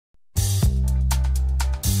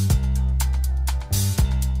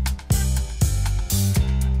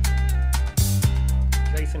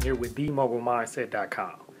Jason here with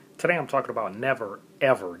TheMogulMindset.com. Today I'm talking about never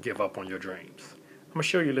ever give up on your dreams. I'm going to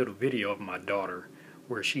show you a little video of my daughter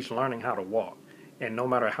where she's learning how to walk. And no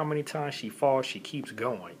matter how many times she falls, she keeps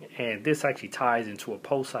going. And this actually ties into a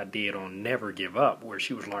post I did on never give up where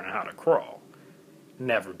she was learning how to crawl.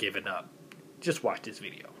 Never giving up. Just watch this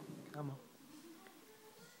video. Come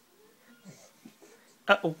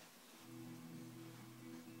on. Uh-oh.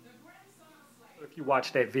 If you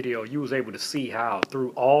watched that video, you was able to see how through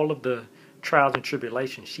all of the trials and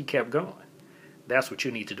tribulations, she kept going. That's what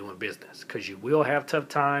you need to do in business, because you will have tough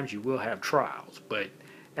times, you will have trials, but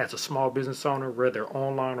as a small business owner, whether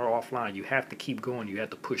online or offline, you have to keep going, you have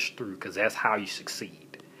to push through, because that's how you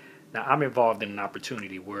succeed. Now, I'm involved in an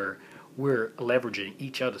opportunity where we're leveraging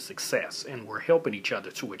each other's success, and we're helping each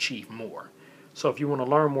other to achieve more. So if you want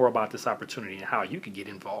to learn more about this opportunity and how you can get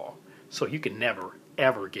involved, so you can never,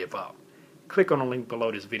 ever give up, click on the link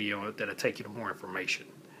below this video that'll take you to more information.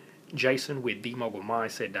 Jason with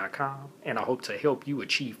TheMogulMindset.com, and I hope to help you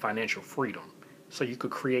achieve financial freedom so you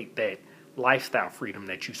could create that lifestyle freedom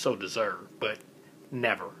that you so deserve, but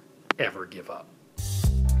never, ever give up.